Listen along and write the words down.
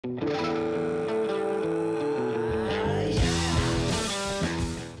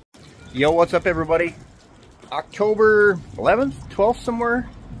Yo, what's up everybody? October 11th, 12th, somewhere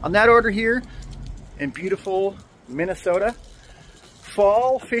on that order here in beautiful Minnesota.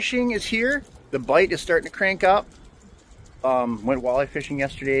 Fall fishing is here. The bite is starting to crank up. Went walleye fishing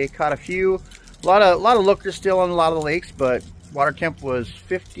yesterday, caught a few. A lot of lookers still on a lot of the lakes, but water temp was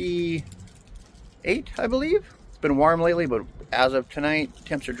 58, I believe. It's been warm lately, but as of tonight,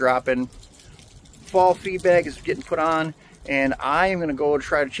 temps are dropping. Fall feed bag is getting put on, and I am going to go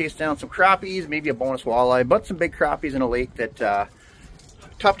try to chase down some crappies, maybe a bonus walleye, but some big crappies in a lake that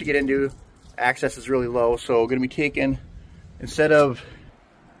tough to get into. Access is really low, so going to be taking, instead of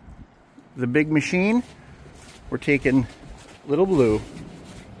the big machine, we're taking Little Blue.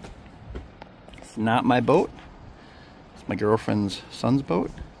 It's not my boat. It's my girlfriend's son's boat.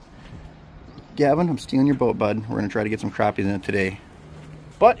 Gavin, I'm stealing your boat, bud. We're going to try to get some crappies in it today.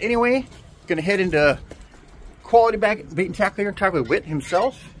 But anyway, going to head into quality bait and tackle here and talk with Whit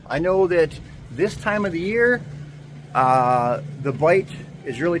himself. I know that this time of the year, the bite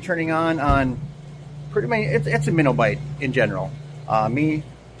is really turning on pretty much, it's a minnow bite in general.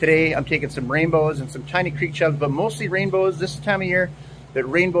 Today I'm taking some rainbows and some tiny creek chubs, but mostly rainbows. This time of year that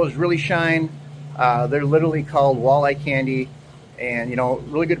rainbows really shine. They're literally called walleye candy, and you know,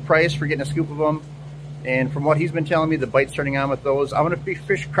 really good price for getting a scoop of them. And from what he's been telling me, the bite's turning on with those. I'm going to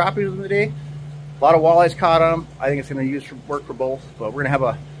fish crappies with them today. A lot of walleyes caught on them. I think it's going to work for both, but we're going to have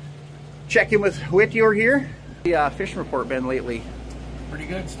a check-in with Whitty over here. The fishing report been lately? Pretty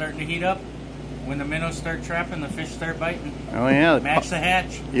good, starting to heat up. When the minnows start trapping, the fish start biting. Oh yeah. Match the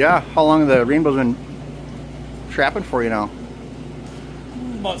hatch. Yeah, how long have the rainbows been trapping for you now?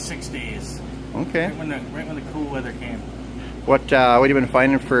 About 6 days. Okay. Right when the cool weather came. What have you been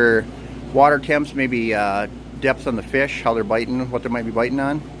finding for water temps, maybe depth on the fish, how they're biting, what they might be biting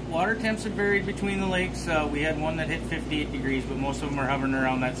on? Water temps have varied between the lakes. We had one that hit 58 degrees, but most of them are hovering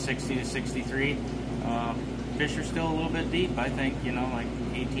around that 60 to 63. Fish are still a little bit deep, I think, you know, like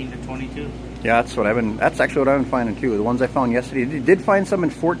 18 to 22. Yeah, that's actually what I've been finding too. The ones I found yesterday, did find some in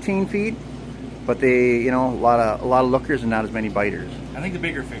 14 feet, but they, you know, a lot of lookers and not as many biters. I think the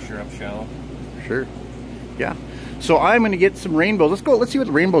bigger fish are up shallow. Sure. Yeah. So I'm going to get some rainbows. Let's see what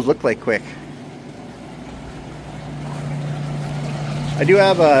the rainbows look like quick. I do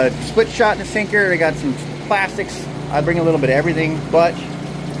have a split shot and a sinker. I got some plastics. I bring a little bit of everything, but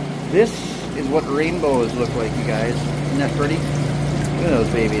this is what rainbows look like, you guys. Isn't that pretty? Look at those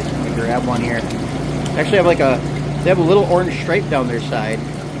babies. Let me grab one here. Actually, they have a little orange stripe down their side,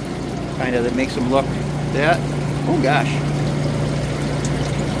 kind of, that makes them look that. Oh gosh.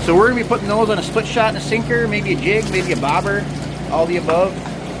 So we're gonna be putting those on a split shot and a sinker, maybe a jig, maybe a bobber, all the above.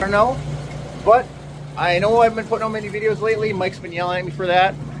 I don't know, but I know I've been putting on many videos lately. Mike's been yelling at me for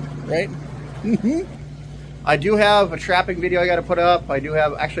that, right? I do have a trapping video I got to put up. I do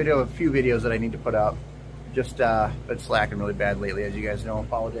have a few videos that I need to put up. Just been slacking really bad lately, as you guys know.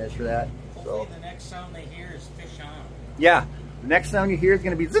 Apologize for that. Hopefully the next sound they hear is fish on. Yeah, the next sound you hear is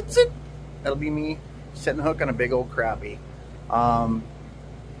going to be zit zit. That'll be me setting the hook on a big old crappie.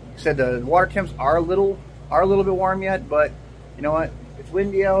 Said the water temps are a little bit warm yet, but you know what? It's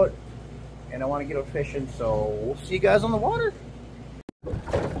windy out, and I want to get out fishing. So we'll see you guys on the water.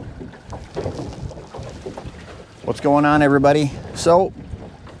 What's going on, everybody? So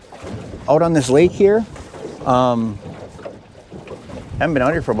out on this lake here, haven't been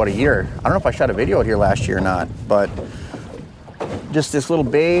out here for about a year. I don't know if I shot a video out here last year or not, but just this little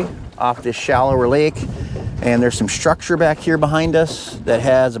bay off this shallower lake, and there's some structure back here behind us that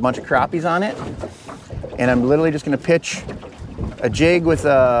has a bunch of crappies on it, and I'm literally just going to pitch a jig with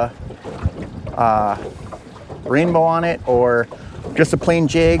a rainbow on it, or just a plain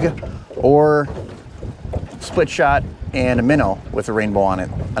jig, or split shot and a minnow with a rainbow on it.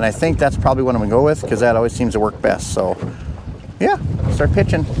 And I think that's probably what I'm gonna go with, because that always seems to work best. So yeah, start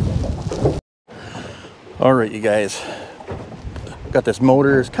pitching. All right, you guys, got this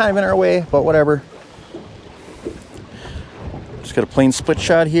motor, it's kind of in our way, but whatever. Just got a plain split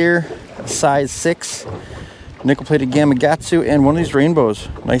shot here, a size 6 nickel plated Gamakatsu, and one of these rainbows.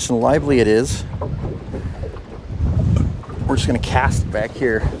 Nice and lively it is. We're just gonna cast it back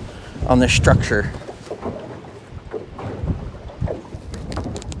here on this structure.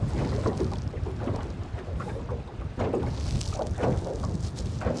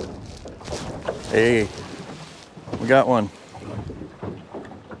 Hey, we got one.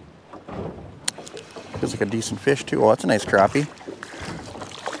 Feels like a decent fish too. Oh, that's a nice crappie.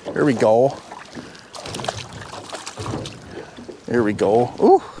 There we go. There we go.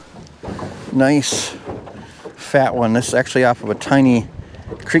 Ooh, nice fat one. This is actually off of a tiny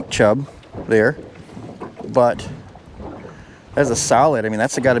creek chub there, but That's a solid. I mean,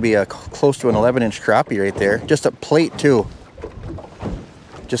 that's got to be a close to an 11-inch crappie right there. Just a plate too.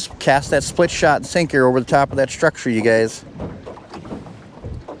 Just cast that split shot sinker over the top of that structure, you guys.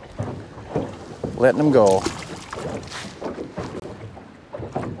 Letting them go.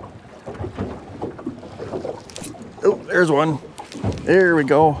 Oh, there's one. There we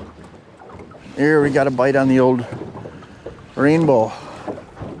go. There we got a bite on the old rainbow.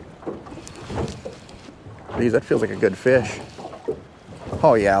 Geez, that feels like a good fish.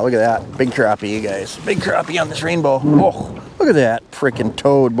 Oh yeah, look at that. Big crappie, you guys. Big crappie on this rainbow. Oh, look at that freaking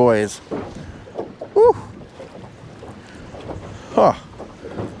toad, boys. Woo. Huh.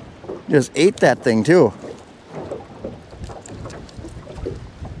 Just ate that thing too.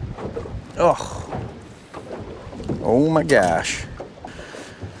 Oh. Oh my gosh.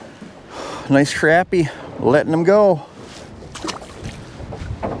 Nice crappie. Letting them go.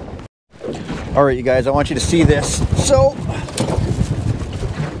 All right, you guys, I want you to see this. So,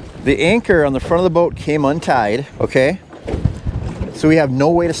 the anchor on the front of the boat came untied, okay? So we have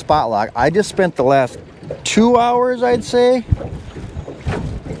no way to spot lock. I just spent the last 2 hours, I'd say,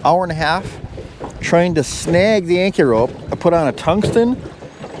 hour and a half, trying to snag the anchor rope. I put on a tungsten,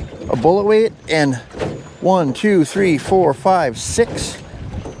 a bullet weight, and 1, 2, 3, 4, 5, 6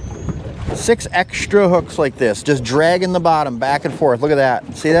 extra hooks like this, just dragging the bottom back and forth. Look at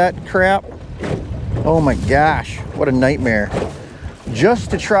that. See that crap? Oh my gosh, what a nightmare.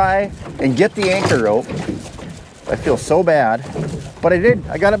 Just to try and get the anchor rope. I feel so bad, but I did.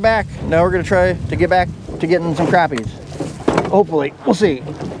 I got it back. Now we're gonna try to get back to getting some crappies. Hopefully, we'll see.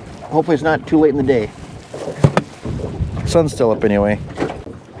 Hopefully it's not too late in the day. Sun's still up anyway.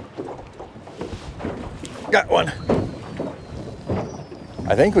 Got one.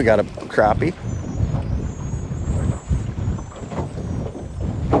 I think we got a crappie.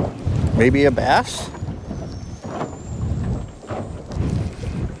 Maybe a bass?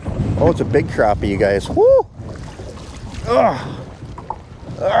 Oh, it's a big crappie, you guys. Woo! Ugh.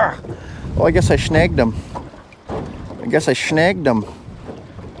 Ugh. Well, I guess I snagged him.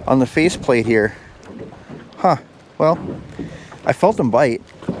 On the faceplate here. Huh. Well, I felt him bite.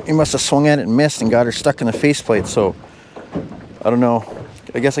 He must have swung at it and missed and got her stuck in the faceplate, so I don't know.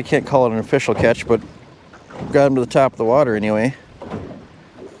 I guess I can't call it an official catch, but got him to the top of the water anyway.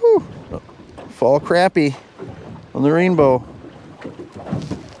 Whew. Fall crappie on the rainbow.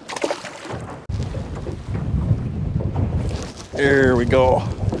 There we go.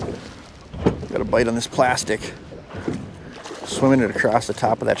 Got a bite on this plastic. Swimming it across the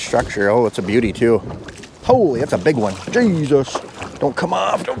top of that structure. Oh, it's a beauty too. Holy, that's a big one. Jesus. Don't come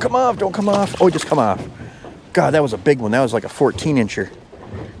off, don't come off, don't come off. Oh, just come off. God, that was a big one. That was like a 14-incher.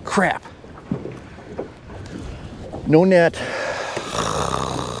 Crap. No net.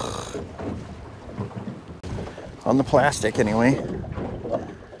 On the plastic anyway.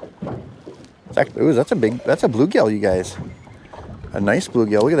 Ooh, that's a bluegill, you guys. A nice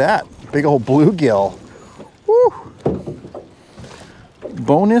bluegill. Look at that. Big old bluegill. Woo!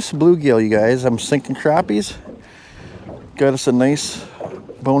 Bonus bluegill, you guys. I'm sinking crappies. Got us a nice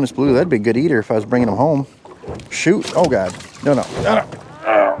bonus blue. That'd be a good eater if I was bringing them home. Shoot. Oh, God. No. There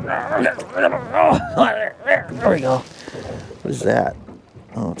we go. What is that?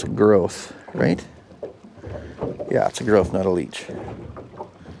 Oh, it's a growth, right? Yeah, it's a growth, not a leech.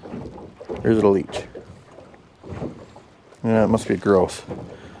 Here's a leech. Yeah, it must be a growth.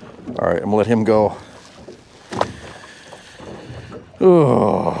 All right, I'm gonna let him go.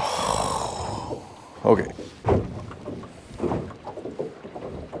 Oh, okay.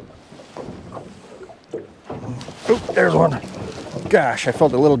 Oh, there's one. Gosh, I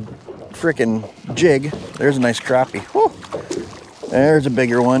felt a little frickin' jig. There's a nice crappie. Whew. There's a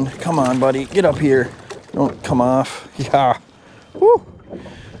bigger one. Come on, buddy, get up here. Don't come off. Yeah. Woo.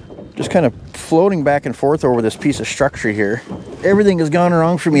 Just kind of floating back and forth over this piece of structure here. Everything has gone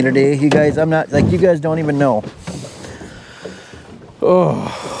wrong for me today, you guys. I'm not, like, you guys don't even know. Oh.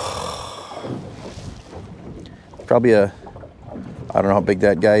 Probably I don't know how big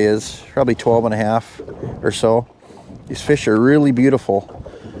that guy is. Probably 12 and a half or so. These fish are really beautiful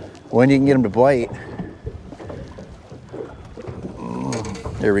when you can get them to bite.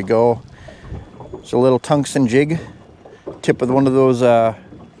 There we go. It's a little tungsten jig. Tip with one of those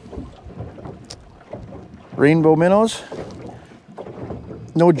rainbow minnows.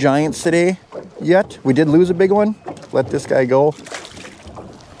 No giants today yet. We did lose a big one. Let this guy go.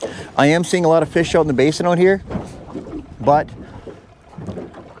 I am seeing a lot of fish out in the basin out here, but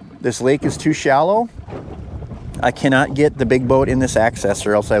this lake is too shallow. I cannot get the big boat in this access,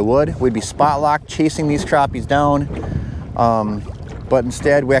 or else I would. We'd be spot locked chasing these crappies down. but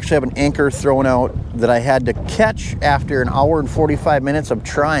instead we actually have an anchor thrown out that I had to catch after an hour and 45 minutes of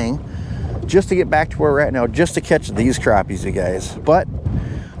trying just to get back to where we're at now, just to catch these crappies, you guys. But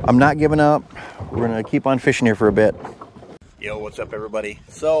I'm not giving up. We're gonna keep on fishing here for a bit. Yo, what's up everybody?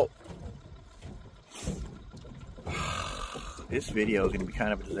 So this video is gonna be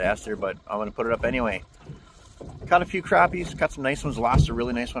kind of a disaster, but I'm gonna put it up anyway. Caught a few crappies, caught some nice ones, lost a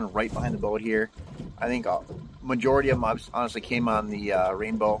really nice one right behind the boat here. I think majority of them honestly came on the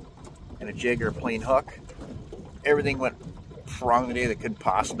rainbow and a jig or a plain hook. Everything went wrong today that could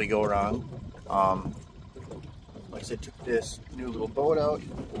possibly go wrong. Like I said, took this new little boat out,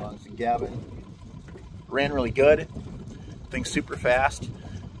 belongs to Gavin. Ran really good, thing's super fast.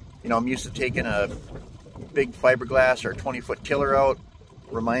 You know, I'm used to taking a big fiberglass or a 20-foot tiller out.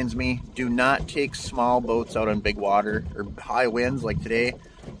 Reminds me, do not take small boats out on big water or high winds like today.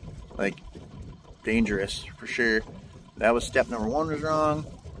 Like, dangerous for sure. That was step number one was wrong.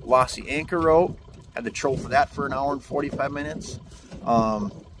 Lost the anchor rope. Had to troll for that for an hour and 45 minutes.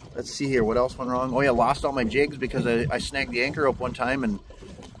 Let's see here, what else went wrong? Oh yeah, lost all my jigs because I snagged the anchor rope one time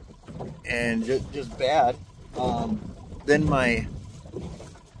and just bad. Then I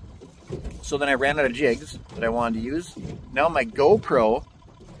ran out of jigs that I wanted to use. Now my GoPro,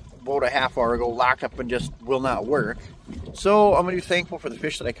 about a half hour ago, locked up and just will not work. So I'm gonna be thankful for the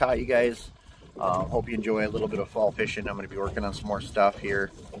fish that I caught, you guys. Hope you enjoy a little bit of fall fishing. I'm gonna be working on some more stuff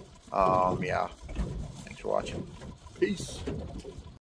here. Yeah, thanks for watching. Peace.